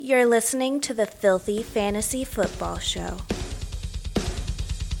You're listening to the Filthy Fantasy Football Show.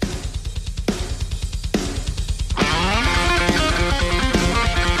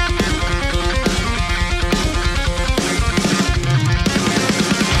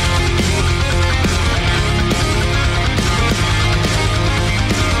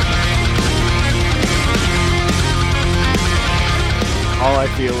 All I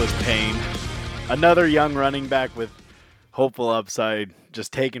feel is pain. Another young running back with hopeful upside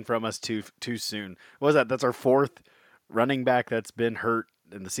just taken from us too soon. What was that? That's our fourth running back that's been hurt,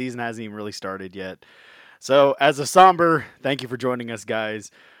 and the season hasn't even really started yet. So, as a somber, thank you for joining us, guys.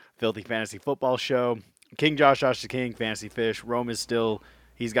 Filthy Fantasy Football Show. King Josh the King, Fantasy Fish. Rome is still,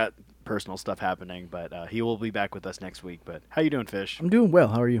 he's got personal stuff happening, but he will be back with us next week. But how you doing, Fish? I'm doing well.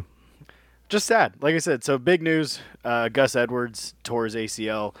 How are you? Just sad. Like I said, so big news. Gus Edwards tore his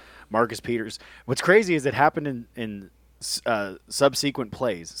ACL. Marcus Peters. What's crazy is it happened in subsequent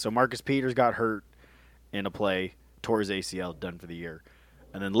plays. So Marcus Peters got hurt in a play, tore his ACL, done for the year.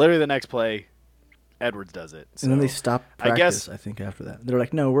 And then literally the next play, Edwards does it. So and then they stopped practice, I think, after that. They're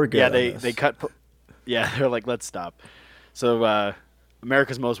like, no, we're good. Yeah, they cut. Yeah, they're like, let's stop. So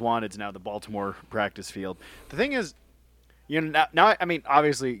America's Most Wanted is now the Baltimore practice field. The thing is, now, I mean,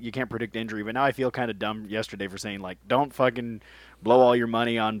 obviously you can't predict injury, but now I feel kind of dumb yesterday for saying, like, don't fucking blow all your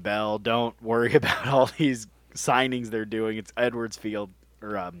money on Bell. Don't worry about all these signings they're doing. It's Edwards field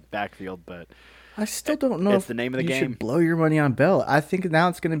or backfield, but I still don't know if the name of the game. You should blow your money on Bell. I think now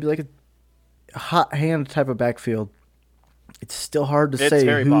it's going to be like a hot hand type of backfield. It's still hard to say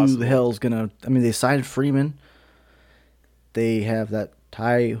who possible. The hell's going to. I mean, they signed Freeman. They have that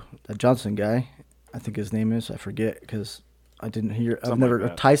Johnson guy. I think his name is. I forget because I didn't hear. Something I've never like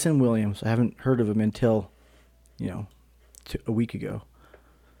that. Tyson Williams. I haven't heard of him until, a week ago.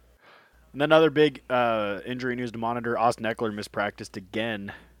 And then other big injury news to monitor. Austin Eckler mispracticed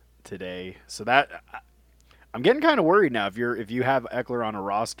again today, so that I'm getting kind of worried now. If you have Eckler on a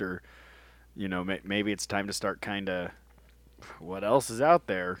roster, maybe it's time to start kind of what else is out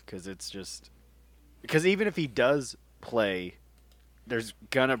there because even if he does play, there's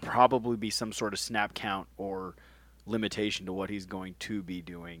gonna probably be some sort of snap count or limitation to what he's going to be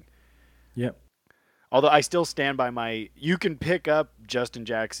doing. Yep. Although I still stand by you can pick up Justin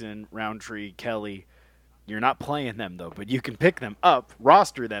Jackson, Roundtree, Kelly. You're not playing them, though, but you can pick them up,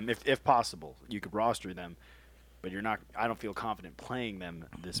 roster them if possible. You could roster them, but you're not. I don't feel confident playing them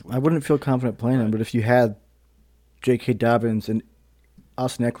this week. I wouldn't feel confident playing them, but if you had J.K. Dobbins and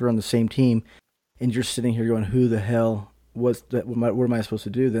Austin Eckler on the same team, and you're sitting here going, who the hell, what am I supposed to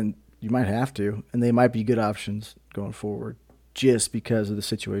do, then you might have to, and they might be good options going forward just because of the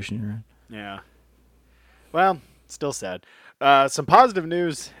situation you're in. Yeah. Well, still sad. Some positive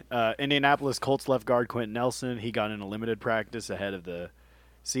news. Indianapolis Colts left guard Quentin Nelson. He got in a limited practice ahead of the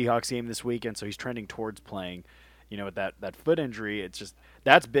Seahawks game this weekend, so he's trending towards playing. With that foot injury, it's just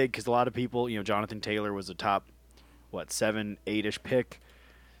that's big because a lot of people, Jonathan Taylor was a top, 7, 8-ish pick,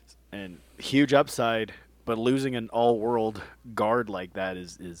 and huge upside. But losing an all-world guard like that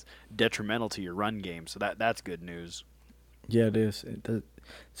is detrimental to your run game. So that's good news. Yeah, it is.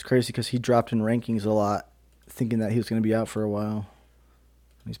 It's crazy because he dropped in rankings a lot, thinking that he was going to be out for a while.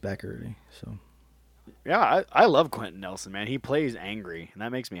 He's back already. So, yeah, I love Quentin Nelson, man. He plays angry, and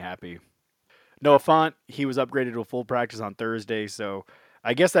that makes me happy. Noah Fant, he was upgraded to a full practice on Thursday, so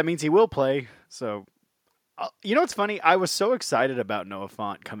I guess that means he will play. So, what's funny? I was so excited about Noah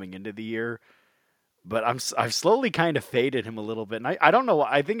Fant coming into the year, but I've slowly kind of faded him a little bit, and I don't know.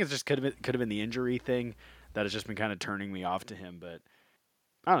 I think it's just could have been the injury thing that has just been kind of turning me off to him, but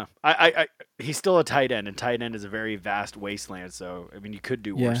I don't know. I he's still a tight end, and tight end is a very vast wasteland. So I mean, you could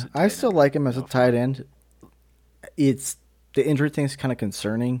do worse. Yeah, I still like him as a tight end. It's the injury thing is kind of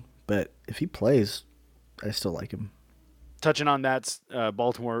concerning, but if he plays, I still like him. Touching on that,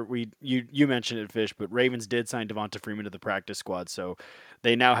 Baltimore, you mentioned it, Fish, but Ravens did sign Devonta Freeman to the practice squad, so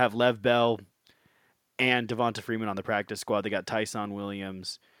they now have Lev Bell and Devonta Freeman on the practice squad. They got Tyson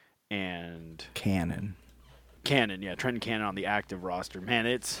Williams and Cannon, yeah, Trenton Cannon on the active roster. Man,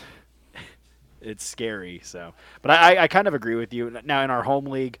 it's scary. So, but I kind of agree with you. Now in our home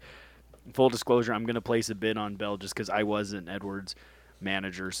league, full disclosure, I'm going to place a bid on Bell just because I was an Edwards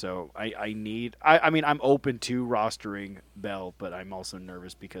manager. So I mean I'm open to rostering Bell, but I'm also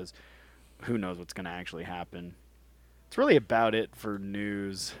nervous because who knows what's going to actually happen. It's really about it for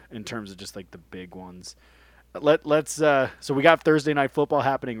news in terms of just like the big ones. Let's so we got Thursday Night Football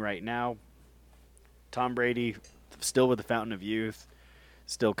happening right now. Tom Brady still with the fountain of youth,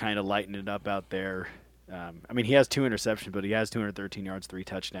 still kind of lighting it up out there. I mean, he has 2 interceptions, but he has 213 yards, 3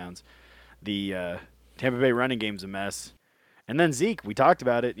 touchdowns. The Tampa Bay running game's a mess. And then Zeke, we talked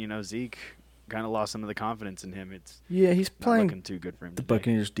about it. Zeke kind of lost some of the confidence in him. It's He's not playing looking too good for him the today.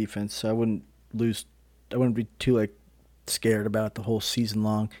 Buccaneers defense, so I wouldn't be too scared about it the whole season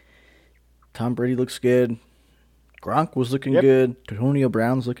long. Tom Brady looks good. Gronk was looking good. Antonio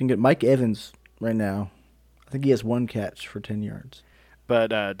Brown's looking good. Mike Evans right now, I think he has 1 catch for 10 yards.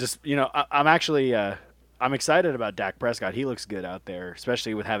 But I'm excited about Dak Prescott. He looks good out there,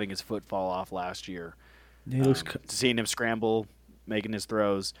 especially with having his foot fall off last year. He looks seeing him scramble, making his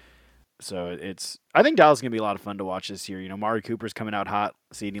throws. So I think Dallas is going to be a lot of fun to watch this year. Mari Cooper's coming out hot.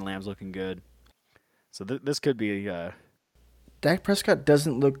 CeeDee Lamb's looking good. So this could be. Dak Prescott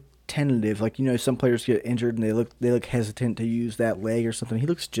doesn't look tentative. Some players get injured and they look hesitant to use that leg or something. He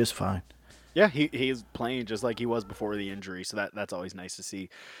looks just fine. Yeah, he's playing just like he was before the injury, so that's always nice to see.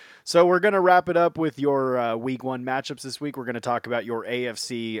 So we're going to wrap it up with your Week 1 matchups this week. We're going to talk about your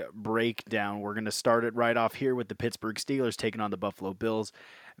AFC breakdown. We're going to start it right off here with the Pittsburgh Steelers taking on the Buffalo Bills.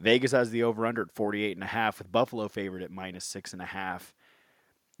 Vegas has the over-under at 48.5, with Buffalo favored at -6.5.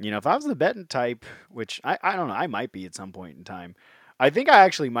 If I was the betting type, which I don't know, I might be at some point in time, I think I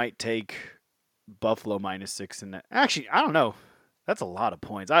actually might take Buffalo -6. And actually, I don't know. That's a lot of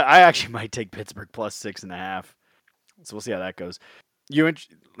points. I actually might take Pittsburgh +6.5. So we'll see how that goes.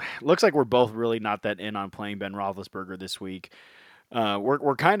 Looks like we're both really not that in on playing Ben Roethlisberger this week.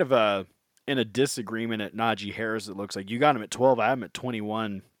 We're kind of in a disagreement at Najee Harris. It looks like you got him at 12. I have him at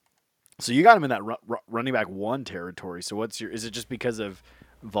 21. So you got him in that running back 1 territory. So is it just because of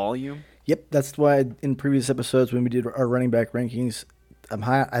volume? Yep, that's why in previous episodes when we did our running back rankings,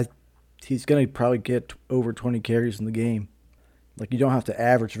 he's going to probably get over 20 carries in the game. You don't have to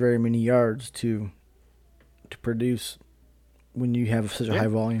average very many yards to produce when you have such a high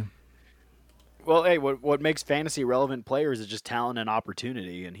volume. Well, hey, what makes fantasy relevant players is just talent and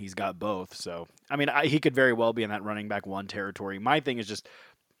opportunity, and he's got both. So, he could very well be in that running back 1 territory. My thing is just,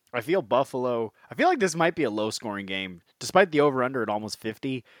 I feel like this might be a low-scoring game. Despite the over-under at almost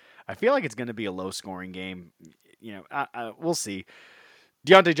 50, I feel like it's going to be a low-scoring game. We'll see.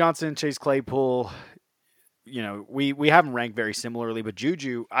 Deontay Johnson, Chase Claypool, we have them ranked very similarly, but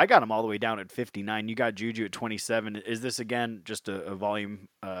Juju, I got him all the way down at 59. You got Juju at 27. Is this, again, just a volume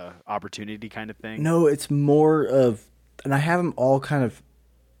opportunity kind of thing? No, it's more of, and I have them all kind of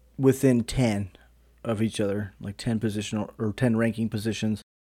within 10 of each other, 10 positional or 10 ranking positions.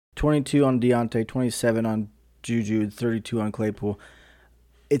 22 on Deontay, 27 on Juju, 32 on Claypool.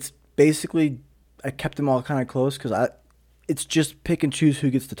 It's basically, I kept them all kind of close because it's just pick and choose who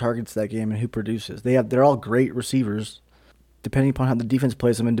gets the targets that game and who produces. They're all great receivers, depending upon how the defense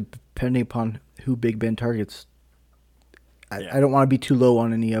plays them and depending upon who Big Ben targets. I don't want to be too low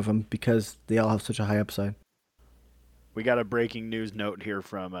on any of them because they all have such a high upside. We got a breaking news note here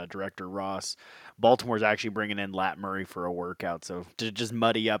from Director Ross. Baltimore's actually bringing in Lat Murray for a workout, so to just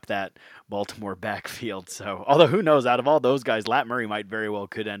muddy up that Baltimore backfield. So, although who knows, out of all those guys, Lat Murray might very well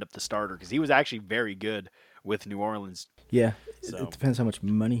could end up the starter because he was actually very good with New Orleans. Yeah, so it depends how much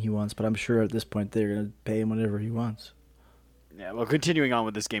money he wants, but I'm sure at this point they're going to pay him whatever he wants. Yeah, well, continuing on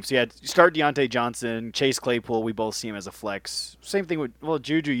with this game. So, start Deontay Johnson, Chase Claypool, we both see him as a flex. Same thing with,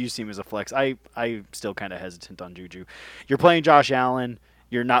 Juju, you see him as a flex. I'm still kind of hesitant on Juju. You're playing Josh Allen.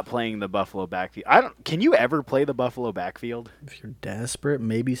 You're not playing the Buffalo backfield. Can you ever play the Buffalo backfield? If you're desperate,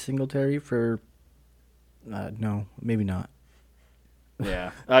 maybe Singletary for, no, maybe not.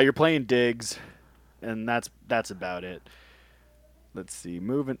 Yeah. You're playing Diggs, and that's about it. Let's see.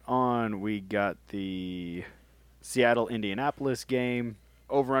 Moving on, we got the Seattle-Indianapolis game.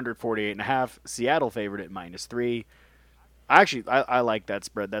 Over under 48.5. Seattle favored at -3. Actually, I like that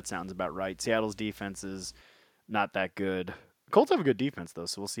spread. That sounds about right. Seattle's defense is not that good. Colts have a good defense though,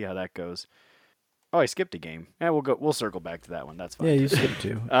 so we'll see how that goes. Oh, I skipped a game. Yeah, we'll circle back to that one. That's fine. Yeah, you skipped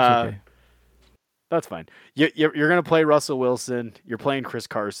 2. Okay. That's fine. You're going to play Russell Wilson. You're playing Chris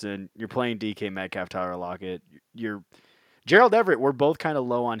Carson. You're playing DK Metcalf, Tyler Lockett. Gerald Everett. We're both kind of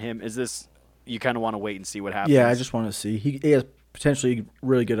low on him. Is this you kind of want to wait and see what happens? Yeah, I just want to see. He has potentially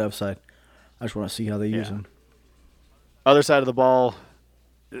really good upside. I just want to see how they use him. Other side of the ball,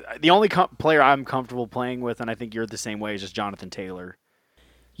 the only player I'm comfortable playing with, and I think you're the same way, is just Jonathan Taylor.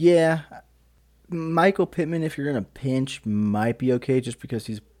 Yeah. Michael Pittman, if you're going to pinch, might be okay just because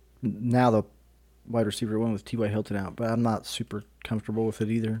he's now the wide receiver 1 with T.Y. Hilton out, but I'm not super comfortable with it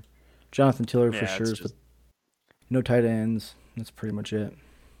either. Jonathan Taylor for sure, but no tight ends. That's pretty much it.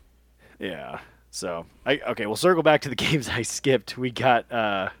 Yeah. So, we'll circle back to the games I skipped. We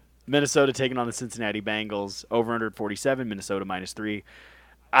got Minnesota taking on the Cincinnati Bengals, over under 47, Minnesota -3.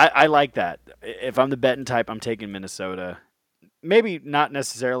 I like that. If I'm the betting type, I'm taking Minnesota. Maybe not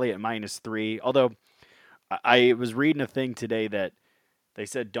necessarily at -3, although I was reading a thing today that they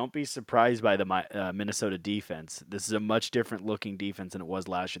said don't be surprised by the Minnesota defense. This is a much different looking defense than it was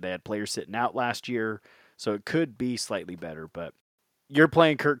last year. They had players sitting out last year, so it could be slightly better. But you're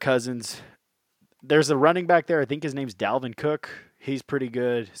playing Kirk Cousins. There's a running back there. I think his name's Dalvin Cook. He's pretty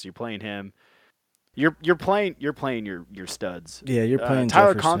good, so you're playing him. You're playing your studs. Yeah, you're playing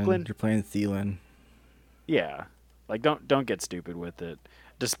Tyler Jefferson, Conklin. you're playing Thielen. Yeah, like don't get stupid with it.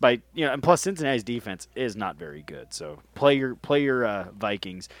 Despite and plus Cincinnati's defense is not very good. So play your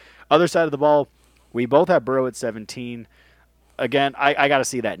Vikings. Other side of the ball, we both have Burrow at 17. Again, I got to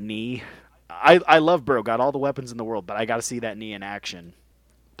see that knee. I love Burrow, got all the weapons in the world, but I got to see that knee in action.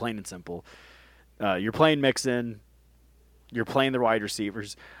 Plain and simple. You're playing Mixon. You're playing the wide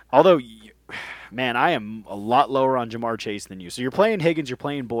receivers. Although, man, I am a lot lower on Jamar Chase than you. So you're playing Higgins, you're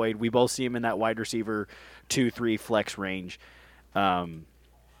playing Boyd. We both see him in that wide receiver 2-3 flex range.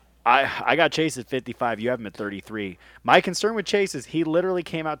 I got Chase at 55. You have him at 33. My concern with Chase is he literally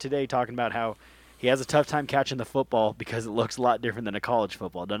came out today talking about how he has a tough time catching the football because it looks a lot different than a college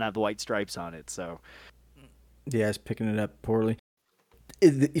football. It doesn't have the white stripes on it. So, yeah, he's picking it up poorly.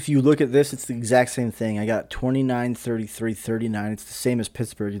 If you look at this, it's the exact same thing. I got 29, 33, 39. It's the same as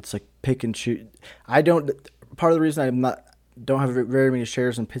Pittsburgh. It's like pick and shoot. Part of the reason don't have very many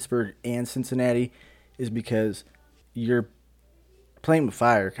shares in Pittsburgh and Cincinnati is because you're playing with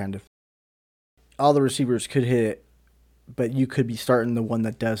fire, kind of. All the receivers could hit it, but you could be starting the one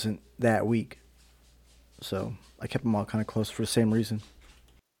that doesn't that week. So I kept them all kind of close for the same reason.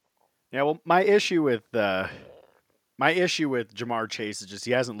 Yeah, well, my issue with Jamar Chase is just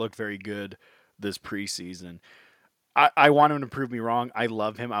he hasn't looked very good this preseason. I want him to prove me wrong. I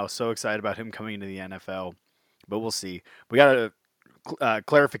love him. I was so excited about him coming into the NFL, but we'll see. We got a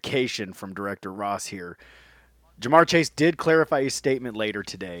clarification from Director Ross here. Jamar Chase did clarify his statement later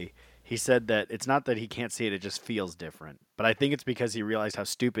today. He said that it's not that he can't see it, it just feels different. But I think it's because he realized how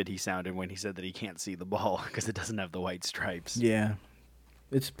stupid he sounded when he said that he can't see the ball because it doesn't have the white stripes. Yeah.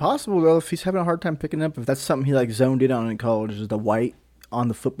 It's possible, though, if he's having a hard time picking up, if that's something he zoned in on in college, is the white on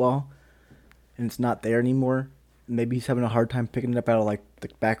the football, and it's not there anymore. Maybe he's having a hard time picking it up out of the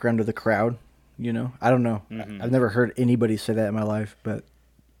background of the crowd. I don't know. Mm-hmm. I've never heard anybody say that in my life, but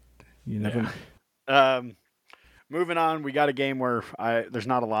you never know. Moving on, we got a game where there's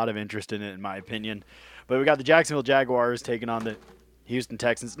not a lot of interest in it, in my opinion. But we got the Jacksonville Jaguars taking on the Houston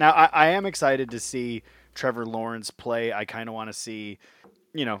Texans. Now, I am excited to see Trevor Lawrence play. I kind of want to see,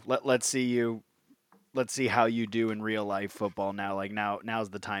 let's see how you do in real life football now. Now's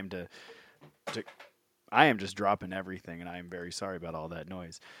the time to I am just dropping everything, and I am very sorry about all that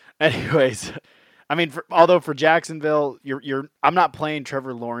noise. Anyways, I mean, although for Jacksonville, I'm not playing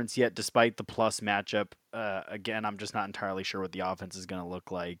Trevor Lawrence yet, despite the plus matchup. Again, I'm just not entirely sure what the offense is going to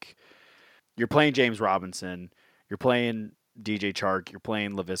look like. You're playing James Robinson. You're playing DJ Chark. You're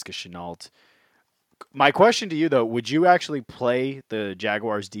playing Laviska Shenault. My question to you, though, would you actually play the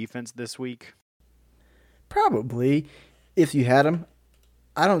Jaguars defense this week? Probably. If you had him,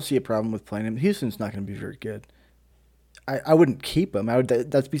 I don't see a problem with playing him. Houston's not going to be very good. I wouldn't keep him.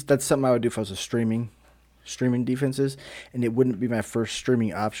 That's something I would do if I was a streaming defenses, and it wouldn't be my first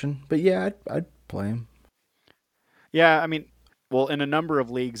streaming option. But yeah, I'd play him. Yeah, I mean, well, in a number of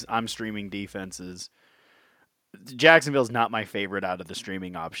leagues, I'm streaming defenses. Jacksonville's not my favorite out of the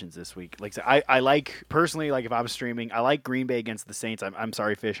streaming options this week. I like personally, if I'm streaming, I like Green Bay against the Saints. I'm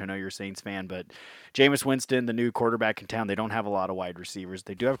sorry, Fish. I know you're a Saints fan, but Jameis Winston, the new quarterback in town, they don't have a lot of wide receivers.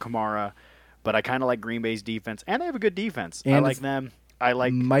 They do have Kamara, but I kind of like Green Bay's defense, and they have a good defense. And I like them.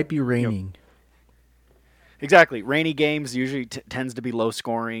 Might be raining. Exactly, rainy games usually tends to be low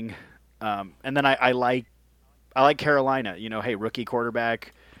scoring, and then I like Carolina. Hey, rookie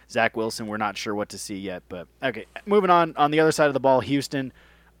quarterback. Zach Wilson, we're not sure what to see yet. But, okay, moving on. On the other side of the ball, Houston,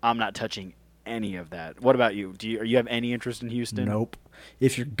 I'm not touching any of that. What about you? Do you have any interest in Houston? Nope.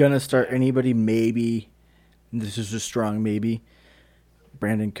 If you're going to start anybody, maybe, this is a strong maybe,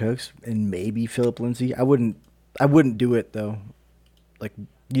 Brandon Cooks and maybe Phillip Lindsay. I wouldn't do it, though.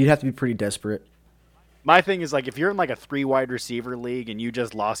 You'd have to be pretty desperate. My thing is, if you're in, a 3 wide receiver league and you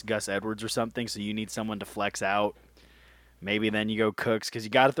just lost Gus Edwards or something, so you need someone to flex out, maybe then you go Cooks because you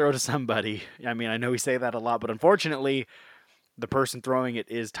got to throw to somebody. I mean, I know we say that a lot, but unfortunately, the person throwing it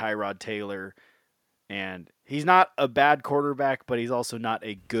is Tyrod Taylor. And he's not a bad quarterback, but he's also not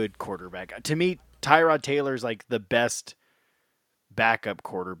a good quarterback. To me, Tyrod Taylor is the best backup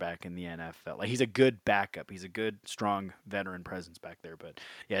quarterback in the NFL. He's a good backup. He's a good, strong veteran presence back there. But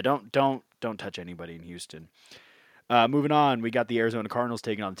yeah, don't touch anybody in Houston. Moving on, we got the Arizona Cardinals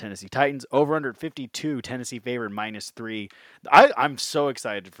taking on the Tennessee Titans. Over under 52, Tennessee favored -3. I'm so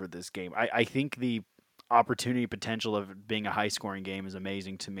excited for this game. I think opportunity potential of being a high scoring game is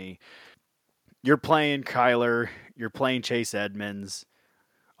amazing to me. You're playing Kyler, you're playing Chase Edmonds.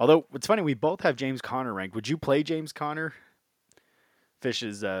 Although it's funny, we both have James Conner ranked. Would you play James Conner? Fish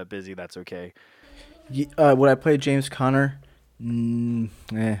is busy. That's okay. Would I play James Conner? I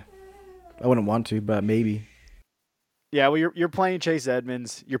wouldn't want to, but maybe. Yeah, well, you're playing Chase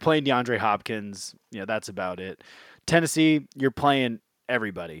Edmonds. You're playing DeAndre Hopkins. That's about it. Tennessee, you're playing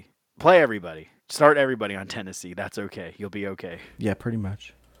everybody. Play everybody. Start everybody on Tennessee. That's okay. You'll be okay. Yeah, pretty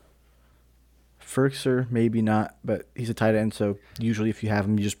much. Ferkser, maybe not, but he's a tight end, so usually if you have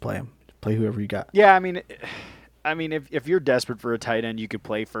him, you just play him. Play whoever you got. Yeah, I mean, if you're desperate for a tight end, you could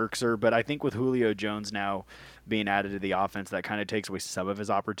play Ferkser, but I think with Julio Jones now being added to the offense, that kind of takes away some of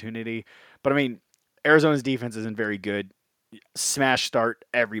his opportunity. But I mean, Arizona's defense isn't very good. Smash start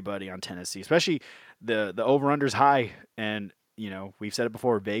everybody on Tennessee, especially the over-under's high, and we've said it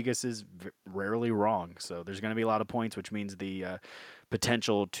before, Vegas is rarely wrong, so there's going to be a lot of points, which means the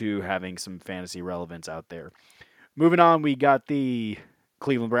potential to having some fantasy relevance out there. Moving on, we got the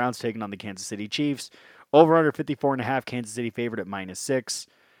Cleveland Browns taking on the Kansas City Chiefs. Over under 54.5, Kansas City favorite at -6.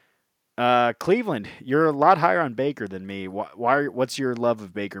 Cleveland, you're a lot higher on Baker than me. What's your love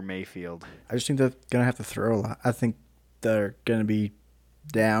of Baker Mayfield? I just think they're going to have to throw a lot. I think they're going to be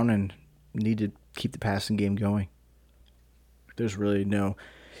down and need to keep the passing game going. There's really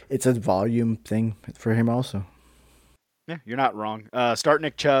it's a volume thing for him also. Yeah, you're not wrong. Start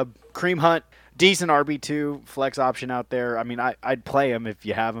Nick Chubb, Kareem Hunt, decent RB2 flex option out there. I mean, I'd play him if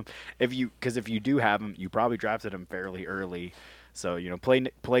you have him. Because if you do have him, you probably drafted him fairly early. So play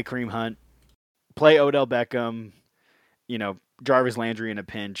Kareem Hunt, play Odell Beckham, Jarvis Landry in a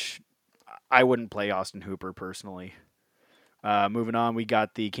pinch. I wouldn't play Austin Hooper personally. Moving on, we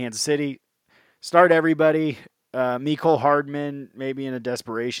got the Kansas City. Start everybody. Mecole Hardman, maybe in a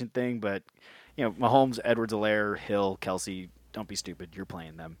desperation thing, but Mahomes, Edwards-Helaire, Hill, Kelsey, don't be stupid. You're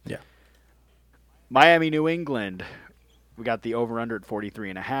playing them. Yeah. Miami, New England. We got the over-under at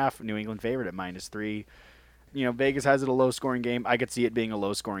 43.5. New England favorite at -3. Vegas has it a low-scoring game. I could see it being a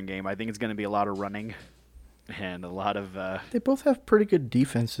low-scoring game. I think it's going to be a lot of running and a lot of... They both have pretty good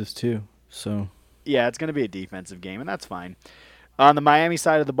defenses, too. So yeah, it's going to be a defensive game, and that's fine. On the Miami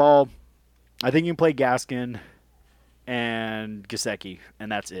side of the ball, I think you can play Gaskin and Gesicki,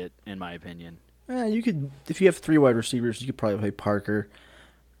 and that's it, in my opinion. You could, if you have 3 wide receivers, you could probably play Parker.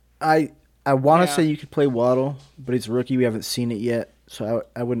 I want to say you could play Waddle, but he's a rookie. We haven't seen it yet, so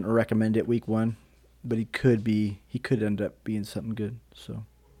I wouldn't recommend it week 1. But he could end up being something good. So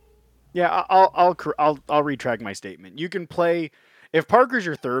yeah, I'll retract my statement. You can play if Parker's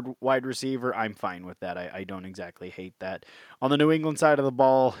your 3rd wide receiver. I'm fine with that. I don't exactly hate that. On the New England side of the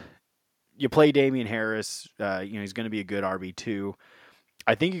ball, you play Damian Harris. He's going to be a good RB2.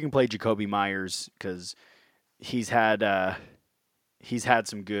 I think you can play Jacoby Myers because he's had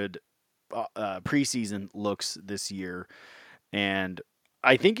some good preseason looks this year, and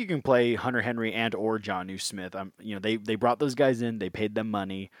I think you can play Hunter Henry and or Jonnu Smith. They brought those guys in. They paid them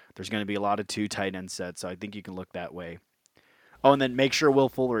money. There's going to be a lot of 2 tight end sets, so I think you can look that way. Oh, and then make sure Will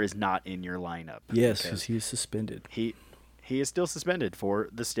Fuller is not in your lineup. Yes, because he is suspended. He is still suspended for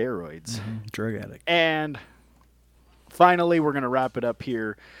the steroids. Mm-hmm. Drug addict. And finally, we're going to wrap it up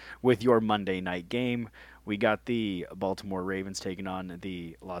here with your Monday night game. We got the Baltimore Ravens taking on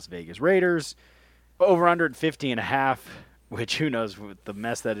the Las Vegas Raiders. Over under at 50.5, which who knows with the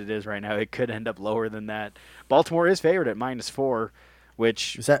mess that it is right now, it could end up lower than that. Baltimore is favored at -4,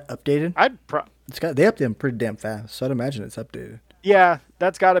 which is that updated? They update them pretty damn fast, so I'd imagine it's updated. Yeah,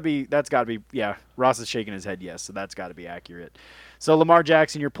 that's got to be. Yeah, Ross is shaking his head. Yes, so that's got to be accurate. So Lamar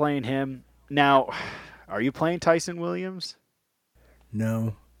Jackson, you're playing him now. Are you playing Tyson Williams?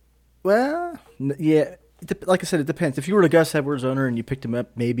 No. Well, yeah. Like I said, it depends. If you were a Gus Edwards owner and you picked him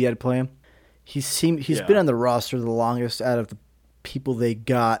up, maybe I'd play him. He's been on the roster the longest out of the people they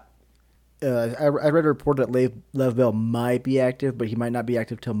got. I read a report that Lev Bell might be active, but he might not be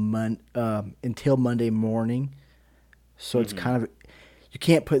active until Monday morning. So it's kind of, you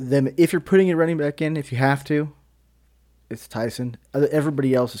can't put them, if you're putting a running back in, if you have to, it's Tyson.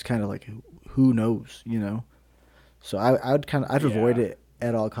 Everybody else is kind of like, who knows, So I'd avoid it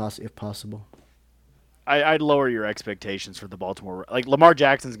at all costs if possible. I'd lower your expectations for the Baltimore. Like Lamar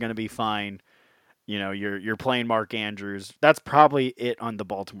Jackson's going to be fine. You're playing Mark Andrews. That's probably it on the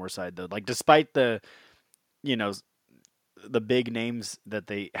Baltimore side, though. Like despite the big names that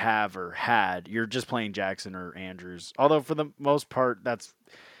they have or had, you're just playing Jackson or Andrews. Although for the most part,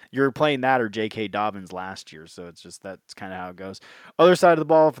 you're playing that or J.K. Dobbins last year, so that's kind of how it goes. Other side of the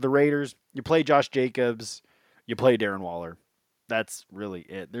ball for the Raiders, you play Josh Jacobs, you play Darren Waller. That's really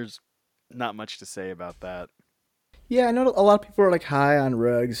it. not much to say about that. Yeah, I know a lot of people are like high on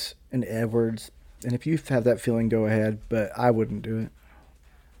Ruggs and Edwards, and if you have that feeling, go ahead. But I wouldn't do it,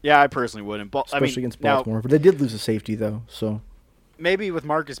 Yeah, I personally wouldn't. especially against Baltimore. But they did lose a safety though, so Maybe with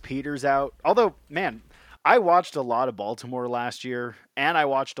Marcus Peters out. Although, man, I watched a lot of Baltimore last year, and I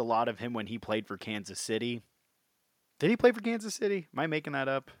watched a lot of him when he played for Kansas City. Did he play for Kansas City? Am I making that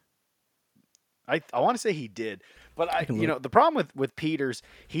up? I want to say he did, but the problem with Peters,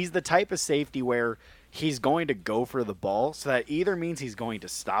 he's the type of safety where he's going to go for the ball, so that either means he's going to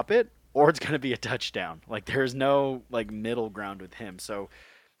stop it or it's going to be a touchdown. Like there's no like middle ground with him. So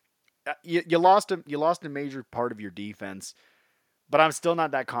you lost him. You lost a major part of your defense, but I'm still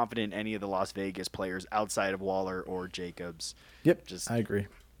not that confident in any of the Las Vegas players outside of Waller or Jacobs. yep, I agree.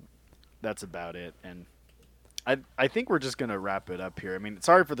 That's about it. And I think we're just gonna wrap it up here. I mean,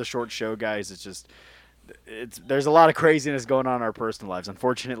 sorry for the short show, guys. There's a lot of craziness going on in our personal lives.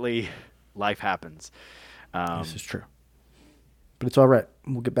 Unfortunately, life happens. This is true, but it's all right.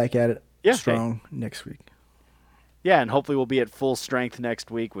 We'll get back at it strong next week. Yeah, and hopefully we'll be at full strength next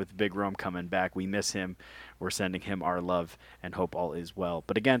week with Big Rome coming back. We miss him. We're sending him our love and hope all is well.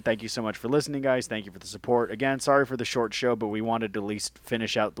 But again, thank you so much for listening, guys. Thank you for the support. Again, sorry for the short show, but we wanted to at least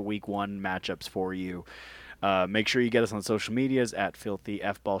finish out the week 1 matchups for you. Make sure you get us on social medias at Filthy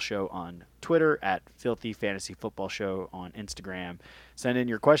F-Ball Show on Twitter, at Filthy Fantasy Football Show on Instagram. Send in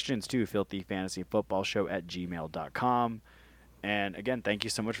your questions to filthyfantasyfootballshow@gmail.com. And again, thank you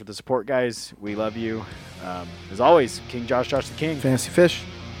so much for the support, guys. We love you. As always, King Josh the King. Fantasy Fish.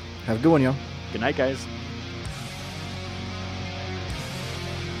 Have a good one, y'all. Good night, guys.